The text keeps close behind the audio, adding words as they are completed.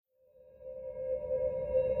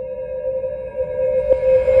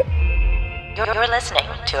You're listening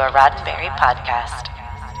to a Roddenberry podcast.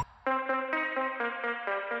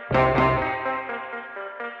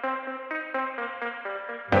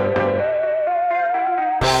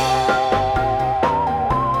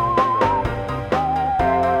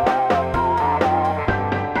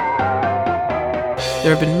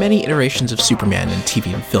 There have been many iterations of Superman in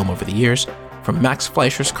TV and film over the years, from Max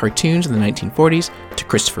Fleischer's cartoons in the 1940s, to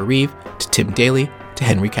Christopher Reeve, to Tim Daly, to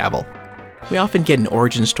Henry Cavill. We often get an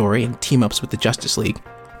origin story and team-ups with the Justice League,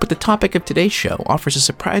 but the topic of today's show offers a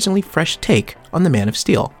surprisingly fresh take on the Man of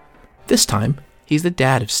Steel. This time, he's the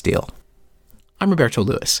dad of Steel. I'm Roberto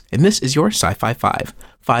Lewis, and this is your Sci-Fi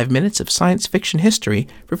 5 minutes of science fiction history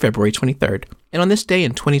for February 23rd. And on this day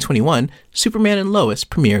in 2021, Superman and Lois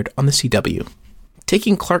premiered on the CW.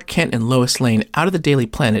 Taking Clark Kent and Lois Lane out of the Daily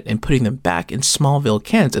Planet and putting them back in Smallville,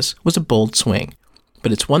 Kansas was a bold swing,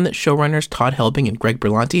 but it's one that showrunners Todd Helbing and Greg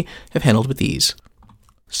Berlanti have handled with ease.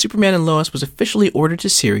 Superman and Lois was officially ordered to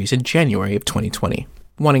series in January of 2020.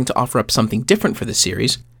 Wanting to offer up something different for the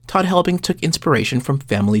series, Todd Helbing took inspiration from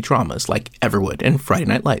family dramas like Everwood and Friday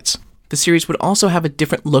Night Lights. The series would also have a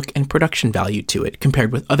different look and production value to it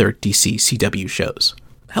compared with other DC CW shows.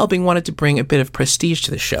 Helbing wanted to bring a bit of prestige to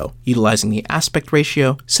the show, utilizing the aspect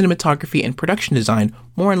ratio, cinematography, and production design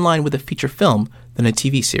more in line with a feature film than a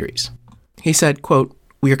TV series. He said, quote,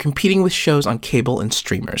 "We are competing with shows on cable and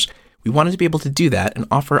streamers. We wanted to be able to do that and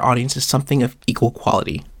offer audiences something of equal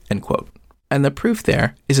quality," end quote. And the proof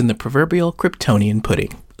there is in the proverbial Kryptonian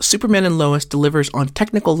pudding. Superman and Lois delivers on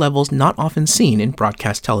technical levels not often seen in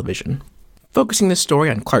broadcast television. Focusing the story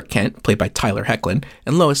on Clark Kent, played by Tyler Hoechlin,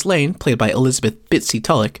 and Lois Lane, played by Elizabeth Bitsy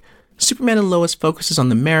Tulloch, Superman and Lois focuses on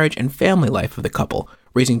the marriage and family life of the couple,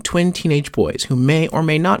 raising twin teenage boys who may or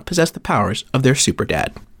may not possess the powers of their super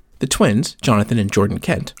dad. The twins, Jonathan and Jordan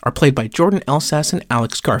Kent, are played by Jordan Elsass and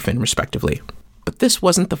Alex Garfin, respectively. But this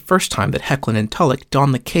wasn't the first time that Hoechlin and Tulloch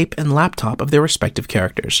donned the cape and laptop of their respective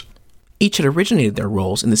characters. Each had originated their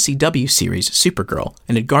roles in the CW series Supergirl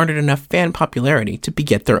and had garnered enough fan popularity to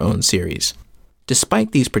beget their own series.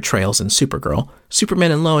 Despite these portrayals in Supergirl,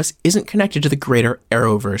 Superman and Lois isn't connected to the greater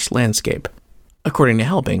Arrowverse landscape. According to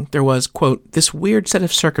Helbing, there was, quote, "this weird set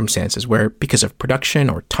of circumstances where, because of production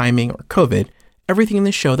or timing or COVID, everything in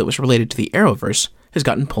the show that was related to the Arrowverse has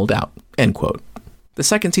gotten pulled out," end quote. The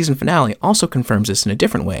second season finale also confirms this in a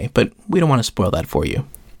different way, but we don't want to spoil that for you.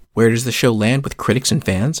 Where does the show land with critics and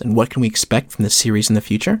fans, and what can we expect from the series in the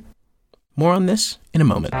future? More on this in a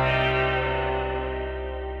moment.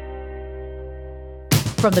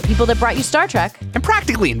 From the people that brought you Star Trek and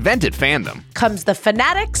practically invented fandom comes the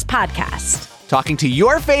Fanatics Podcast. Talking to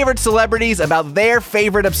your favorite celebrities about their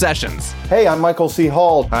favorite obsessions. Hey, I'm Michael C.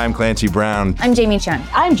 Hall. I'm Clancy Brown. I'm Jamie Chung.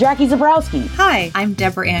 I'm Jackie Zabrowski. Hi, I'm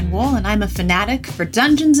Deborah Ann Wool, and I'm a fanatic for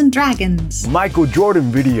Dungeons and Dragons. Michael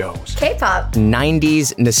Jordan videos. K-pop.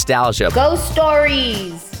 90s nostalgia. Ghost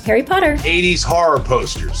stories. Harry Potter. 80s horror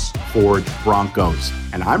posters. Ford Broncos.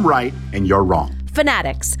 And I'm right, and you're wrong.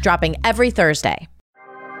 Fanatics, dropping every Thursday.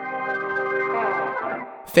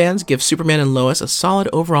 Fans give Superman and Lois a solid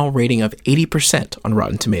overall rating of 80% on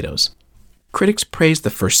Rotten Tomatoes. Critics praised the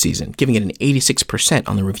first season, giving it an 86%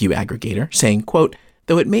 on the review aggregator, saying, quote,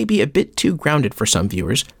 "though it may be a bit too grounded for some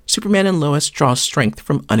viewers, Superman and Lois draws strength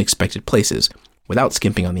from unexpected places, without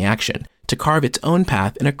skimping on the action, to carve its own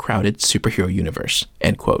path in a crowded superhero universe,"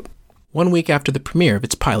 end quote. 1 week after the premiere of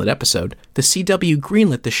its pilot episode, the CW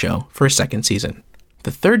greenlit the show for a second season. The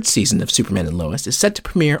third season of Superman and Lois is set to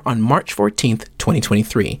premiere on March 14th,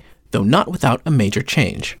 2023, though not without a major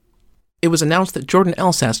change. It was announced that Jordan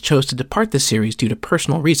Elsass chose to depart the series due to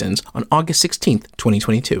personal reasons on August 16th,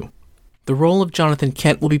 2022. The role of Jonathan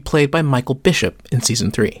Kent will be played by Michael Bishop in Season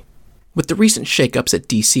 3. With the recent shakeups at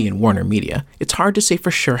DC and Warner Media, it's hard to say for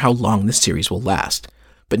sure how long the series will last.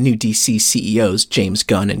 But new DC CEOs James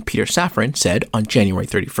Gunn and Peter Safran said on January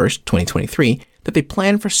 31st, 2023, that they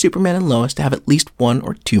plan for Superman and Lois to have at least 1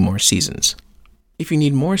 or 2 more seasons. If you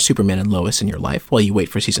need more Superman and Lois in your life while you wait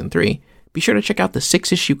for Season 3, be sure to check out the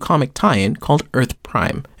 6-issue comic tie-in called Earth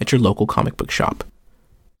Prime at your local comic book shop.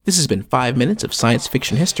 This has been 5 minutes of science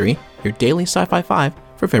fiction history, your daily Sci-Fi 5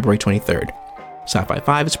 for February 23rd. Sci-Fi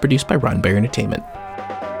 5 is produced by Roddenberry Entertainment.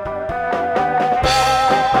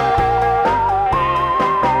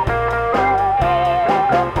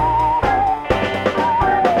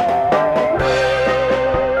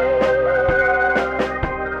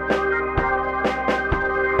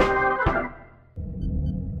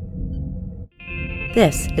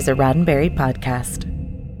 This is a Roddenberry podcast.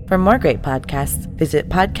 For more great podcasts, visit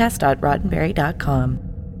podcast.roddenberry.com.